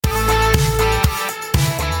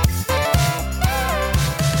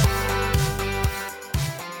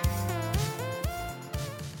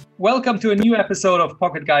Welcome to a new episode of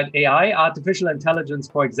Pocket Guide AI, Artificial Intelligence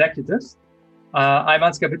for Executives. I'm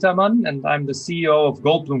Ansgar Bittermann, and I'm the CEO of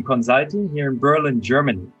Goldblum Consulting here in Berlin,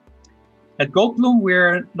 Germany. At Goldblum,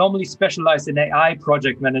 we're normally specialized in AI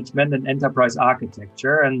project management and enterprise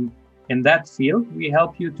architecture. And in that field, we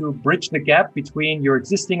help you to bridge the gap between your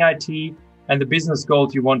existing IT and the business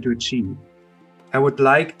goals you want to achieve. I would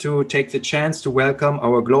like to take the chance to welcome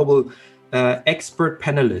our global expert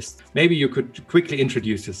panelist. Maybe you could quickly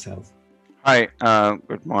introduce yourself. Hi,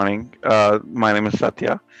 good morning. My name is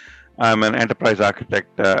Satya. I'm an enterprise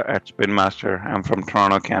architect at Spin Master. I'm from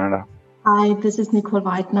Toronto, Canada. Hi, this is Nicole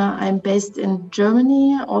Weidner. I'm based in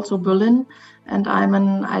Germany, also Berlin, and I'm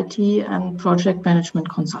an IT and project management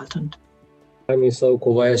consultant. I'm Isao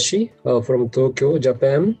Kobayashi from Tokyo,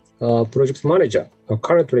 Japan, project manager.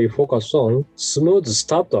 Currently focused on smooth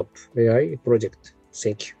startup AI project.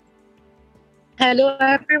 Thank you. Hello,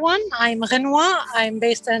 everyone. I'm Renoir. I'm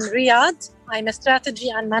based in Riyadh. I'm a strategy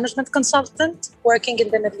and management consultant working in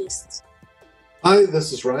the Middle East. Hi,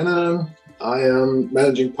 this is Rainer. I am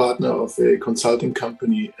managing partner of a consulting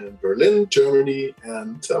company in Berlin, Germany,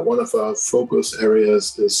 and one of our focus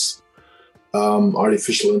areas is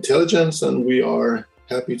artificial intelligence, and we are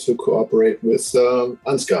happy to cooperate with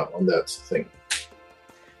Ansgar on that thing.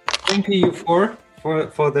 Thank you for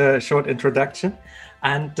the short introduction.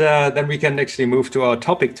 And then we can actually move to our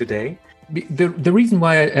topic today. The reason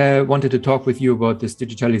why I wanted to talk with you about this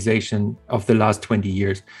digitalization of the last 20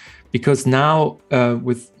 years, because now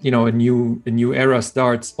with a new era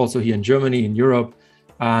starts also here in Germany, in Europe,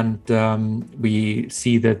 and we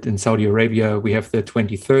see that in Saudi Arabia we have the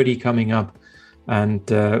 2030 coming up, and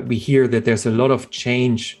we hear that there's a lot of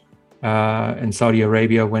change in Saudi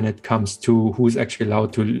Arabia when it comes to who's actually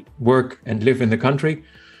allowed to work and live in the country.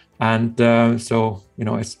 And so,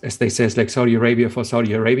 as they say, it's like Saudi Arabia for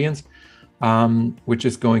Saudi Arabians, which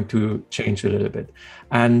is going to change a little bit.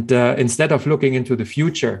 And instead of looking into the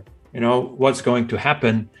future, what's going to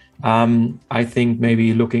happen, I think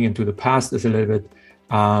maybe looking into the past is a little bit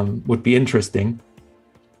would be interesting.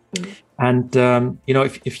 And,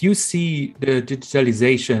 if you see the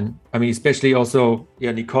digitalization, I mean, especially also,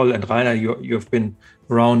 Nicole and Rainer, you've been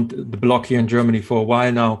around the block here in Germany for a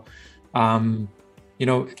while now.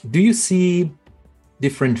 Do you see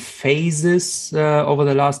different phases over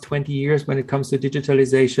the last 20 years when it comes to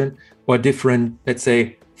digitalization, or different, let's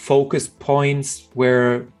say, focus points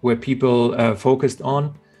where people focused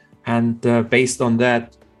on? And based on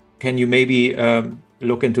that, can you maybe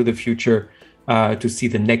look into the future to see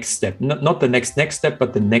the next step? Not the next step,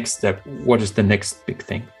 but the next step. What is the next big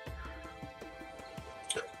thing?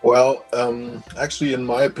 Well, actually, in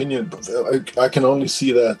my opinion, I can only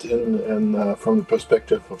see that in from the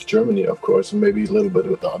perspective of Germany, of course, and maybe a little bit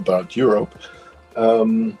about Europe.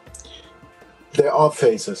 There are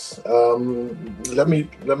phases. Let me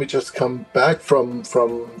just come back from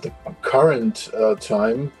the current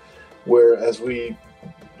time, where as we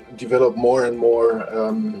develop more and more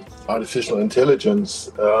artificial intelligence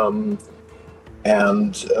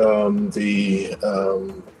and the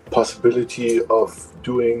possibility of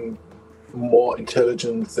doing more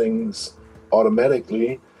intelligent things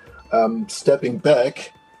automatically. Stepping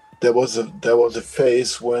back, there was a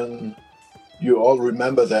phase when you all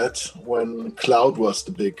remember that when cloud was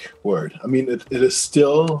the big word. I mean, it is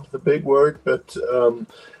still the big word, but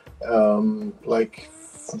like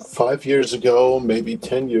 5 years ago, maybe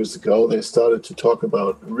 10 years ago, they started to talk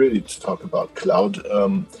about cloud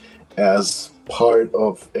as part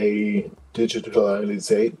of a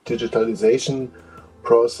digitalization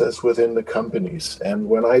process within the companies. And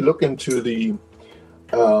when I look into the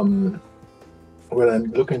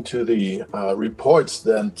reports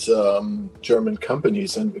that German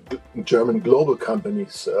companies and German global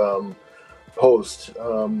companies post,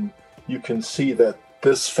 you can see that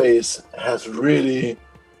this phase has really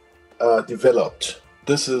developed.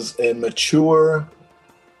 This is a mature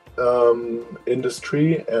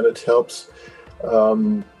industry, and it helps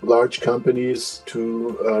large companies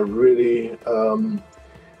to really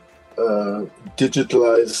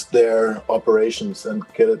digitalize their operations and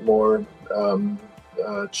get it more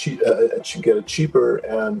get it cheaper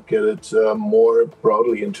and get it more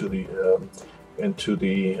broadly into the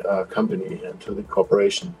company, into the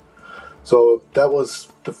corporation. So that was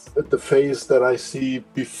the phase that I see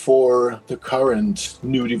before the current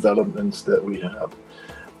new developments that we have.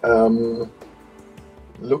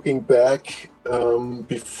 Looking back,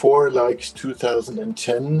 before like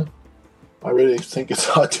 2010, I really think it's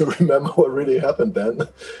hard to remember what really happened then.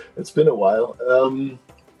 It's been a while.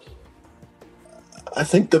 I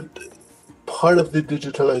think that part of the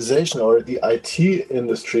digitalization or the IT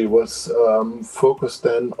industry was focused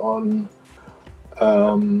then on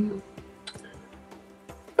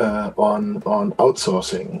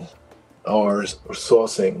outsourcing or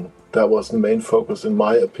sourcing. That was the main focus, in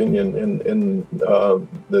my opinion, in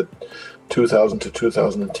the 2000 to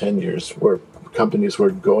 2010 years, where companies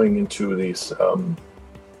were going into these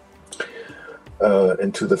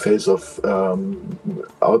into the phase of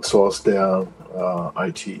outsource their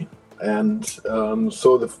IT, and so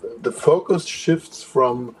the focus shifts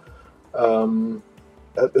from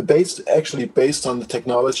based on the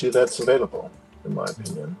technology that's available, in my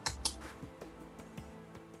opinion.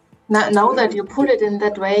 Now that you put it in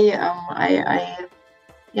that way,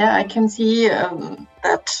 I can see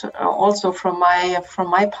that also from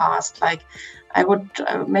my past. Like, I would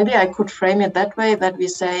maybe I could frame it that way, that we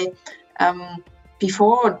say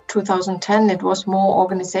before 2010 it was more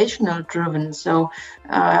organizational driven. So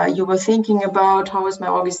you were thinking about how is my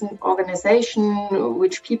organization,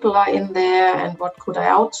 which people are in there, and what could I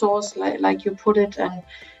outsource, like you put it, and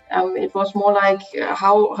it was more like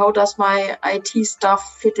how does my IT stuff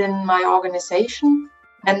fit in my organization?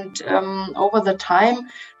 And over the time,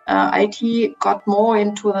 IT got more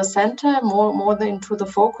into the center, more into the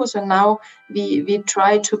focus, and now we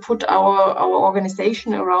try to put our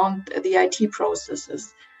organization around the IT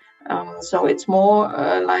processes. So it's more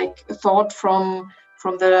like thought from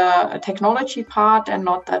the technology part and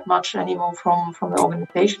not that much anymore from the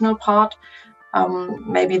organizational part.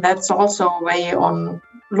 Maybe that's also a way on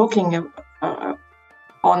looking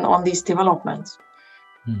on these developments.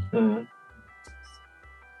 Mm-hmm.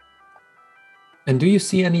 And do you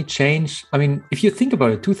see any change? I mean, if you think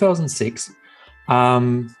about it, 2006,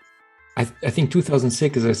 I think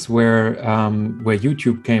 2006 is where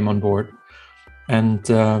YouTube came on board, and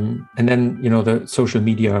then the social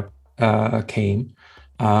media came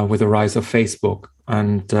with the rise of Facebook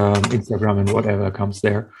and Instagram and whatever comes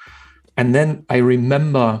there. And then I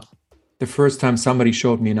remember the first time somebody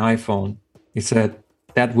showed me an iPhone. He said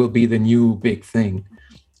that will be the new big thing,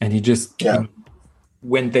 and he just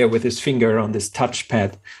went there with his finger on this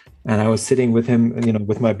touchpad, and I was sitting with him,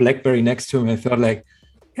 with my BlackBerry next to him. I felt like,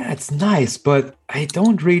 yeah, it's nice, but I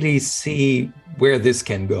don't really see where this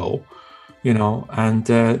can go, And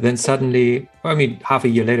then suddenly, half a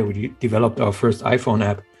year later, we developed our first iPhone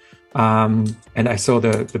app, and I saw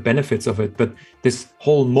the benefits of it. But this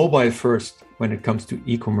whole mobile first, when it comes to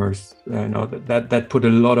e-commerce, that put a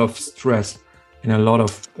lot of stress in a lot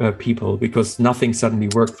of people, because nothing suddenly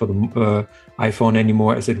worked for the iPhone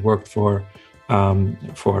anymore as it worked for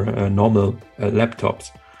normal laptops.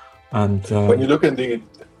 And when you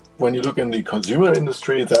look in the consumer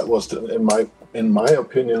industry, that was in my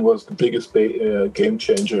opinion was the biggest game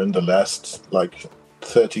changer in the last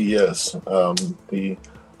 30 years. The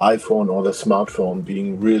iPhone or the smartphone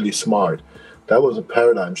being really smart. That was a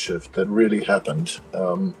paradigm shift that really happened.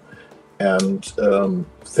 And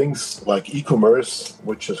things like e-commerce,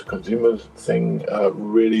 which is a consumer thing,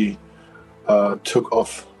 really took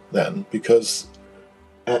off then, because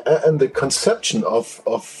and the conception of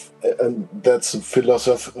and that's a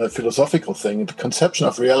philosophical thing. The conception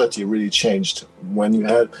of reality really changed when you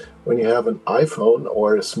have an iPhone or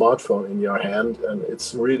a smartphone in your hand, and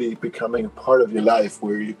it's really becoming a part of your life,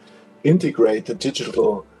 where you integrate the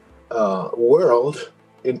digital world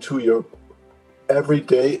into your every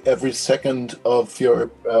day, every second of your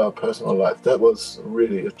personal life. That was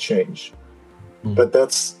really a change. But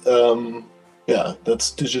that's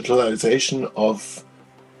digitalization of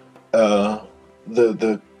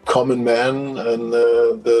the common man and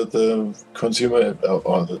the consumer,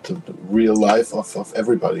 or the real life of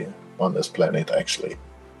everybody on this planet, actually.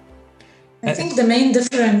 I think the main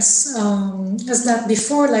difference is that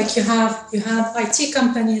before, you have IT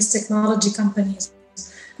companies, technology companies,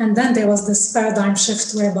 and then there was this paradigm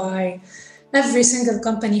shift whereby every single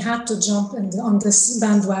company had to jump on this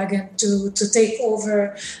bandwagon to take over,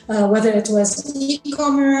 whether it was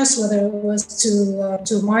e-commerce, whether it was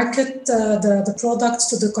to market the products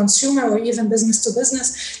to the consumer, or even business to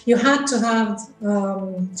business. You had to have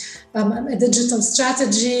a digital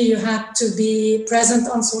strategy. You had to be present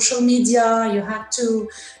on social media. You had to.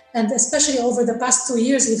 And especially over the past 2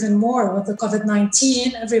 years, even more with the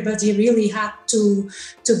COVID-19, everybody really had to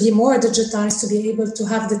be more digitized, to be able to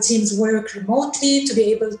have the teams work remotely, to be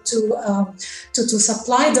able to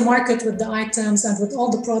supply the market with the items and with all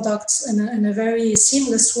the products in a very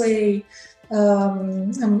seamless way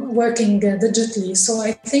working digitally. So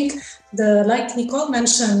I think, like Nicole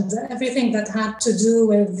mentioned, everything that had to do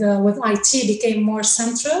with IT became more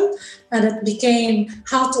central, and it became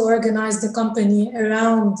how to organize the company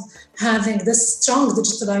around having this strong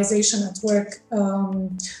digitalization at work,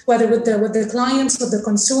 whether with the clients, with the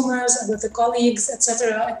consumers, and with the colleagues,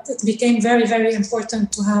 etc. It became very, very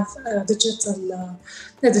important to have a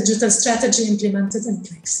digital strategy implemented in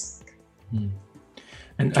place.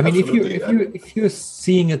 And I mean, if you're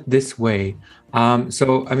seeing it this way,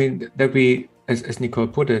 so I mean that we, as Nicole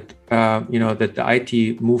put it, that the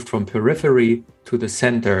IT moved from periphery to the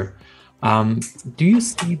center. Do you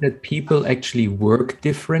see that people actually work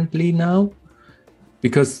differently now?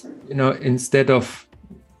 Because instead of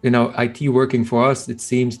IT working for us, it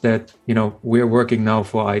seems that we're working now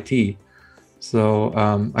for IT. So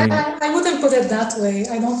I wouldn't put it that way.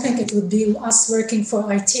 I don't think it would be us working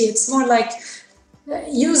for IT. It's more like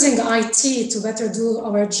using IT to better do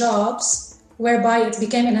our jobs, whereby it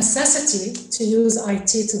became a necessity to use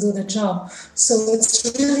IT to do the job. So it's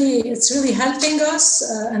really helping us,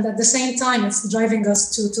 and at the same time, it's driving us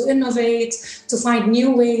to innovate, to find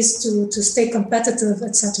new ways to stay competitive,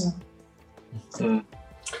 etc.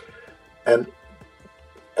 And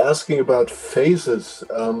asking about phases,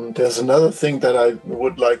 there's another thing that I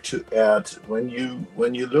would like to add. When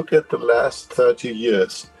you look at the last 30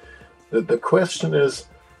 years, the question is,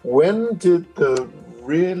 when did the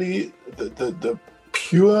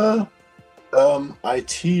pure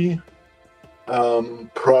IT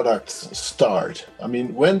products start? I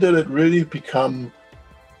mean, when did it really become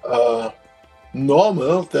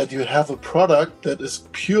normal that you have a product that is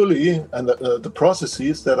purely, and the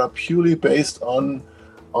processes that are purely based on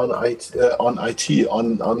IT,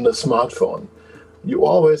 on the smartphone? You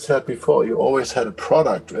always had a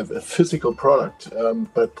product, a physical product,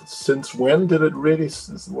 but since when did it really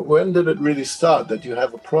start that you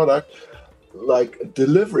have a product like a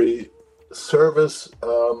delivery service?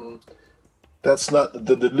 That's not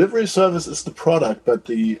the delivery service is the product, but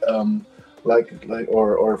the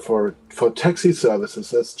for taxi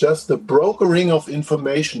services, that's just the brokering of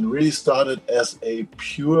information. Really started as a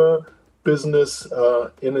pure business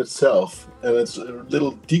in itself, and it's a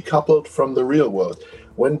little decoupled from the real world.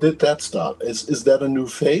 When did that start? Is that a new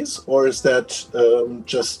phase, or is that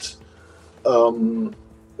just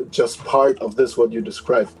part of this, what you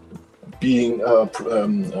described, being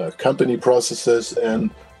company processes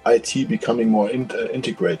and IT becoming more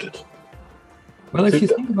integrated? Well, if you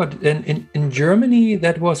think about it, in Germany,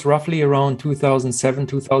 that was roughly around 2007,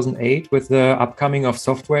 2008, with the upcoming of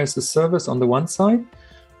software as a service on the one side.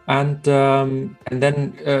 And then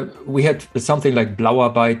we had something like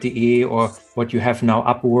Blauarbeit.de, or what you have now,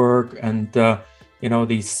 Upwork, and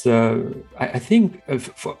these. I think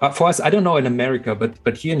for us, I don't know in America,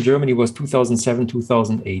 but here in Germany was 2007,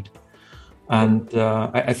 2008, and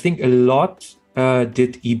I think a lot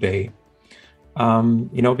did eBay.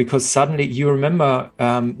 Because suddenly you remember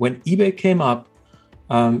when eBay came up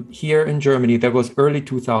here in Germany, that was early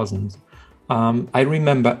 2000s. I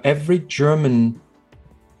remember every German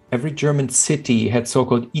city had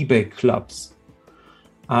so-called eBay clubs.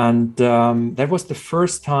 And that was the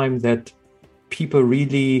first time that people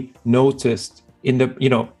really noticed in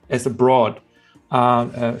the, as a broad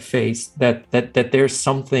phase that there's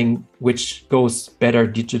something which goes better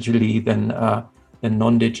digitally than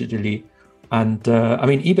non-digitally. And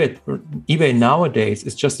eBay nowadays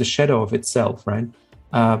is just a shadow of itself, right?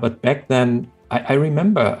 But back then, I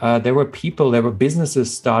remember there were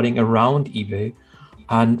businesses starting around eBay.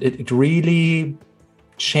 And it really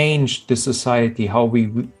changed the society, how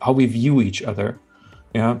we view each other.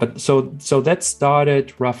 Yeah, but so that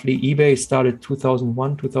started roughly. eBay started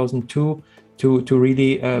 2001, 2002 to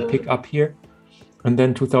really pick up here, and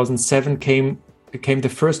then 2007 came the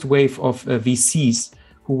first wave of VCs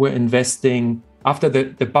who were investing after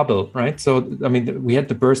the bubble, right? So we had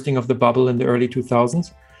the bursting of the bubble in the early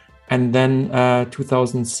 2000s. And then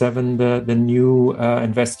 2007, the new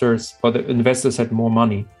investors, or the investors had more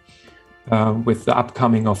money with the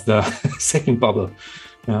upcoming of the second bubble.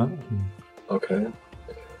 Yeah. Okay.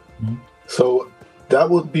 Mm-hmm. So that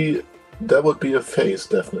would be a phase,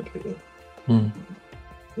 definitely.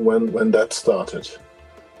 When that started,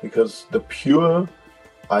 because the pure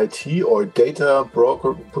IT or data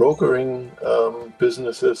brokering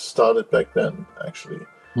businesses started back then, actually,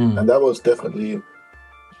 and that was definitely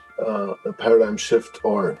a paradigm shift,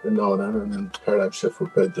 paradigm shift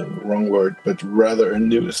would be the wrong word, but rather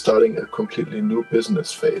starting a completely new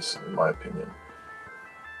business phase, in my opinion.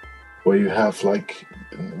 where you have like,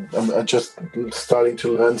 I'm just starting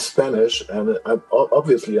to learn Spanish, and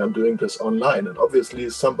obviously I'm doing this online, and obviously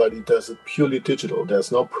somebody does it purely digital.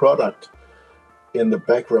 There's no product in the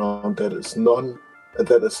background that is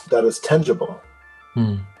tangible,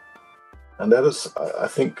 and that is, I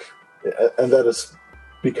think, and that is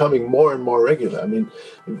becoming more and more regular. I mean,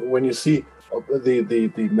 when you see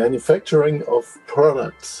the manufacturing of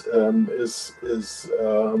products is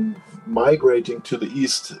migrating to the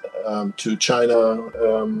east, to China,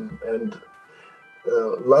 and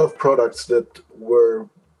a lot of products that were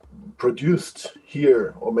produced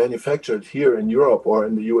here or manufactured here in Europe or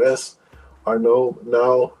in the US are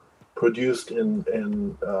now produced in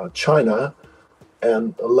China,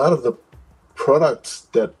 and a lot of the products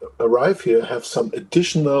that arrive here have some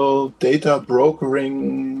additional data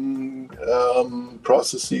brokering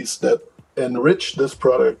processes that enrich this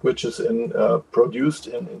product, which is produced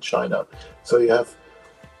in China. So you have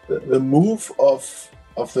the move of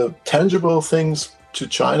the tangible things to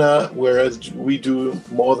China, whereas we do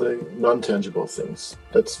more the non-tangible things.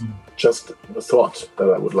 That's just a thought that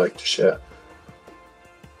I would like to share.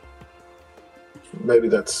 Maybe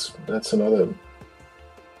that's another.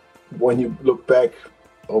 When you look back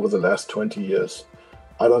over the last 20 years,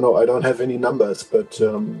 I don't know, I don't have any numbers, but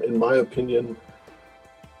in my opinion,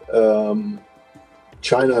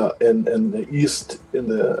 China and the East, in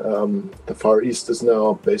the Far East, is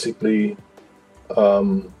now basically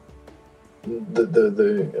the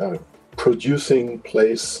producing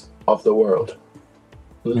place of the world.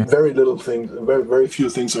 Yeah. Very little things, very few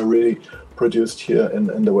things are really produced here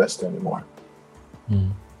in the West anymore.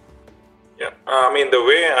 Yeah, I mean, the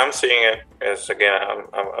way I'm seeing it is, again,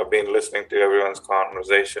 I've been listening to everyone's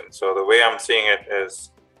conversation. So the way I'm seeing it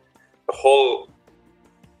is the whole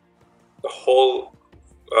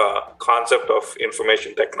concept of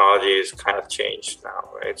information technology is kind of changed now,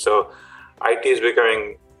 right? So IT is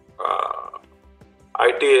becoming,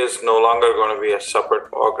 IT is no longer going to be a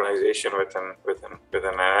separate organization within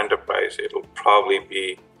an enterprise. It'll probably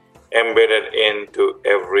be embedded into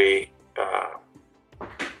every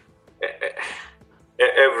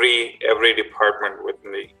department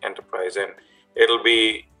within the enterprise, and it'll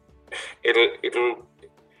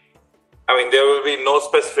I mean, there will be no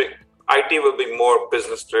specific. IT will be more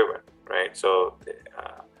business driven, right? So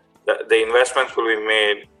the investments will be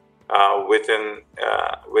made within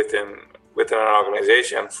an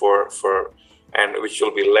organization and which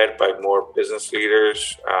will be led by more business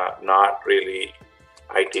leaders, not really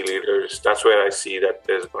IT leaders. That's where I see that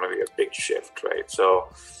there's going to be a big shift, right? So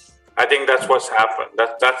I think that's what's happened.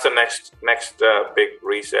 That's the next big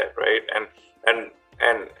reset, right?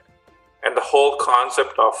 And the whole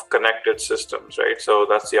concept of connected systems, right? So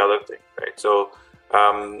that's the other thing, right? So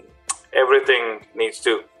everything needs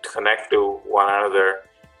to connect to one another,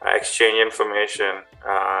 exchange information,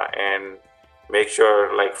 and make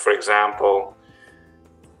sure, like, for example,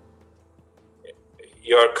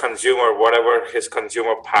 your consumer, whatever his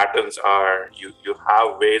consumer patterns are, you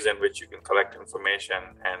have ways in which you can collect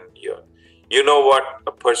information, and you know what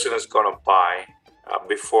a person is going to buy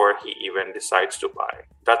before he even decides to buy.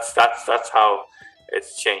 That's how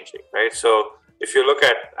it's changing, right? So if you look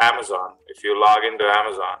at Amazon, if you log into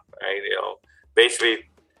Amazon, right, basically,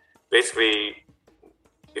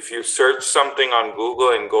 if you search something on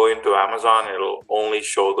Google and go into Amazon, it'll only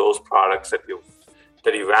show those products that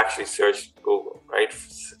you've actually searched Google, right?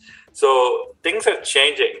 So things are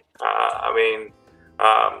changing.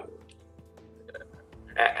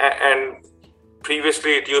 And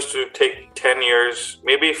previously it used to take 10 years,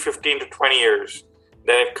 maybe 15 to 20 years.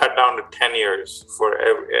 Then it cut down to 10 years for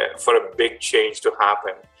a big change to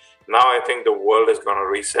happen. Now I think the world is going to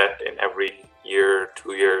reset in every year,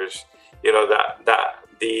 2 years. You know,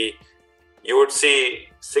 you would see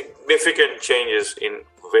significant changes in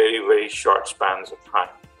very, very short spans of time,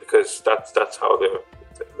 because that's how the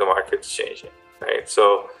market's changing, right?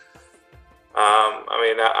 So,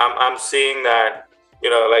 I'm seeing that,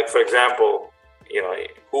 like, for example,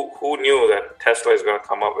 who knew that Tesla is going to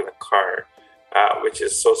come up with a car which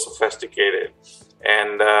is so sophisticated,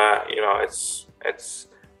 and it's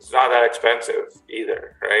not that expensive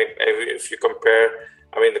either, right? If you compare,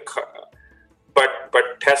 the car,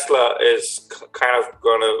 but Tesla is kind of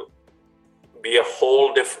going to be a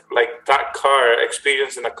whole different, like, that car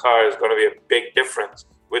experience in the car is going to be a big difference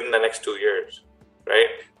within the next 2 years, right?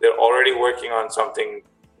 They're already working on something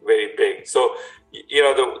very big. So,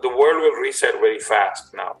 the world will reset very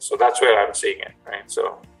fast now. So that's where I'm seeing it, right?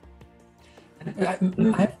 So I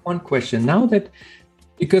have one question now,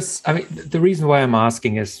 because the reason why I'm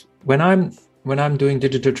asking is when I'm doing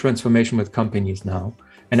digital transformation with companies now,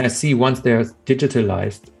 and I see once they're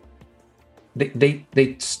digitalized,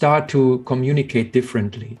 they start to communicate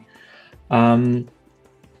differently. I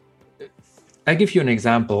give you an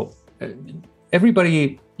example.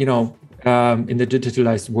 Everybody, in the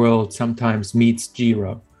digitalized world sometimes meets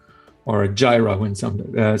Jira or Jira when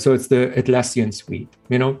so it's the Atlassian suite.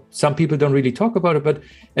 Some people don't really talk about it, but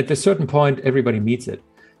at a certain point, everybody meets it.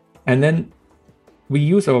 And then we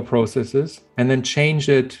use our processes and then change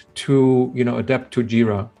it to, adapt to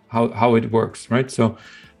Jira, how it works, right? So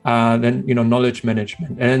then, knowledge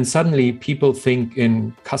management. And then suddenly people think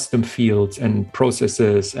in custom fields and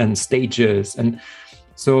processes and stages. And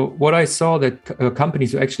so what I saw that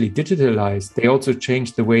companies who actually digitalized, they also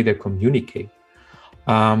changed the way they communicate.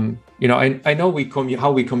 I know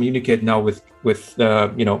how we communicate now with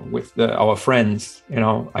our friends.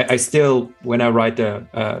 I still, when I write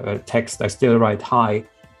a text, I still write hi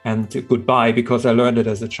and goodbye, because I learned it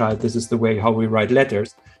as a child. This is the way how we write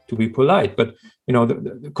letters to be polite. But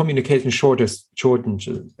the communication shortens,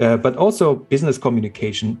 but also business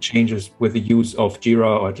communication changes with the use of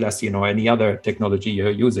Jira or Atlassian or any other technology you're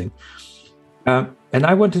using. And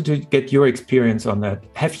I wanted to get your experience on that.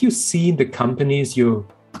 Have you seen the companies you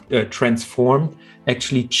transformed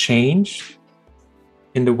actually change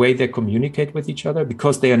in the way they communicate with each other,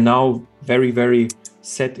 because they are now very, very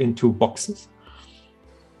set into boxes?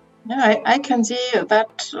 Yeah, I can see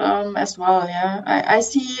that as well. Yeah, I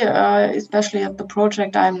see, especially at the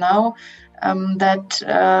project I'm now, that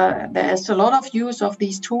there is a lot of use of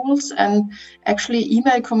these tools, and actually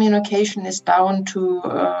email communication is down to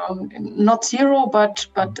not zero, but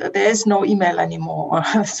there is no email anymore,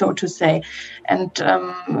 so to say. And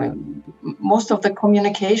most of the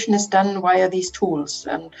communication is done via these tools.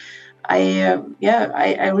 And I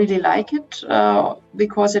really like it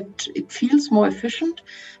because it feels more efficient.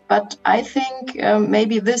 But I think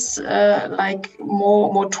maybe this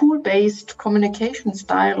more tool-based communication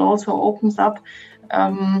style also opens up a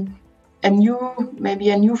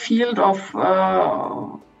new field of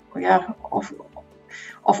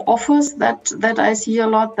offers that I see a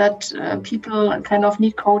lot, that people kind of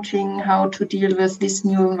need coaching, how to deal with this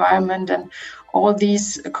new environment, and all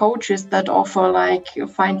these coaches that offer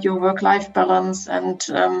find your work-life balance and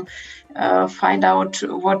find out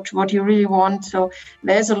what you really want. So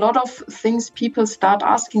there's a lot of things people start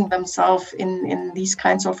asking themselves in these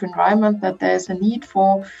kinds of environment, that there's a need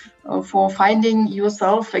for finding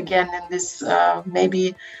yourself again in this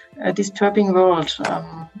maybe disturbing world.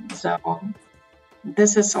 So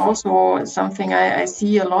this is also something I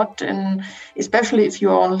see a lot, and especially if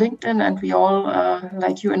you're on LinkedIn, and we all,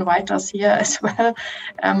 like you, invite us here as well.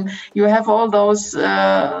 You have all those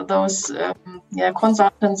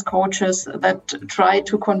consultants, coaches that try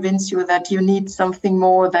to convince you that you need something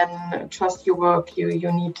more than just your work.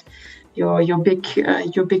 You need your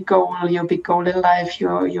big goal in life,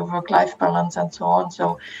 your work-life balance, and so on.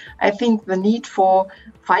 So I think the need for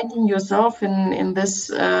finding yourself in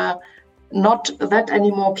this. Not that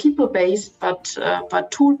anymore people-based, but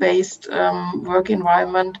tool-based work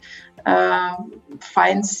environment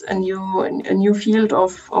finds a new field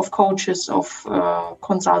of coaches, of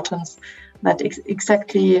consultants that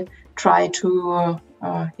exactly try to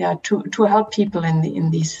help people in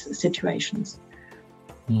these situations.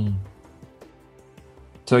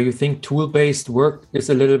 So you think tool-based work is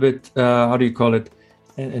a little bit how do you call it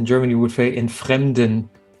in Germany? You would say entfremden.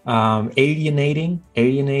 Alienating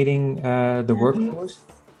the workforce?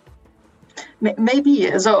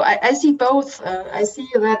 Maybe. So I see both. I see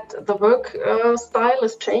that the work style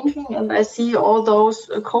is changing, and I see all those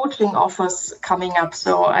coaching offers coming up.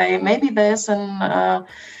 So maybe there's they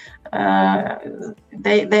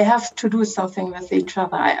have to do something with each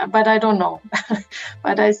other, but I don't know.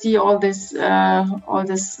 But I see all this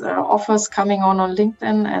offers coming on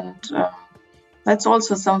LinkedIn, and that's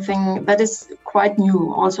also something that is quite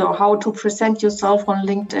new. Also, how to present yourself on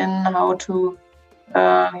LinkedIn, how to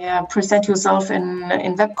present yourself in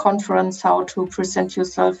web conference, how to present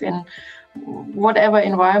yourself in whatever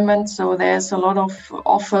environment. So there's a lot of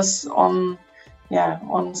offers on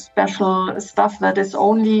special stuff that is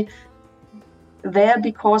only there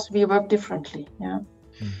because we work differently. Yeah.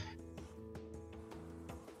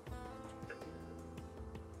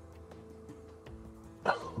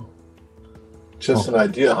 Just an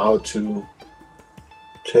idea how to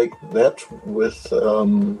take that with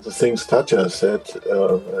the things Tatja said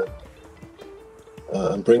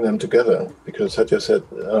and bring them together. Because Tatja said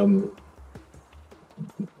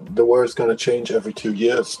the world is going to change every 2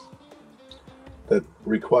 years. That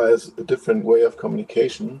requires a different way of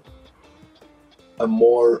communication, a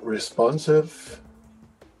more responsive,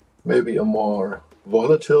 maybe a more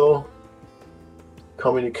volatile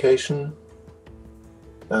communication.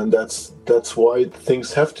 And that's why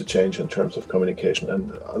things have to change in terms of communication,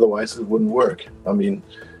 and otherwise it wouldn't work. I mean,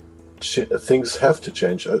 things have to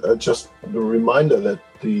change. Just a reminder that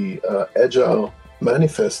the Agile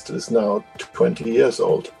Manifest is now 20 years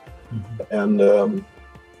old, and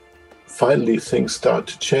finally things start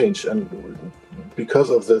to change. And because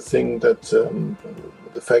of the thing that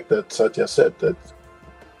the fact that Satya said that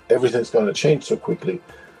everything's going to change so quickly,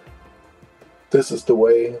 this is the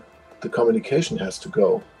way the communication has to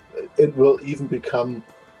go. It will even become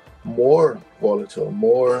more volatile,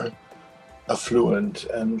 more affluent,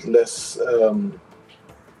 and less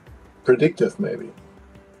predictive, maybe.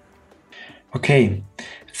 Okay,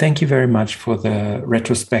 thank you very much for the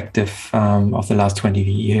retrospective of the last 20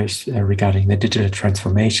 years regarding the digital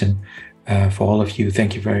transformation. For all of you,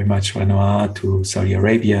 thank you very much, Renoir to Saudi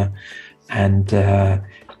Arabia, and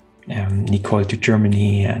Nicole to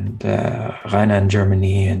Germany, and Rainer in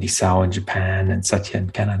Germany, and Isao in Japan, and Satya in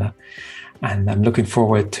Canada. And I'm looking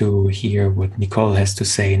forward to hear what Nicole has to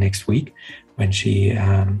say next week when she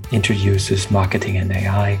introduces marketing and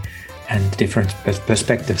AI and different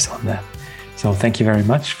perspectives on that. So thank you very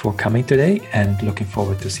much for coming today, and looking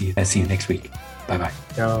forward to see you next week. Bye-bye.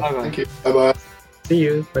 Yeah. Bye-bye. Thank you. Bye-bye. See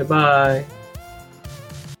you. Bye-bye.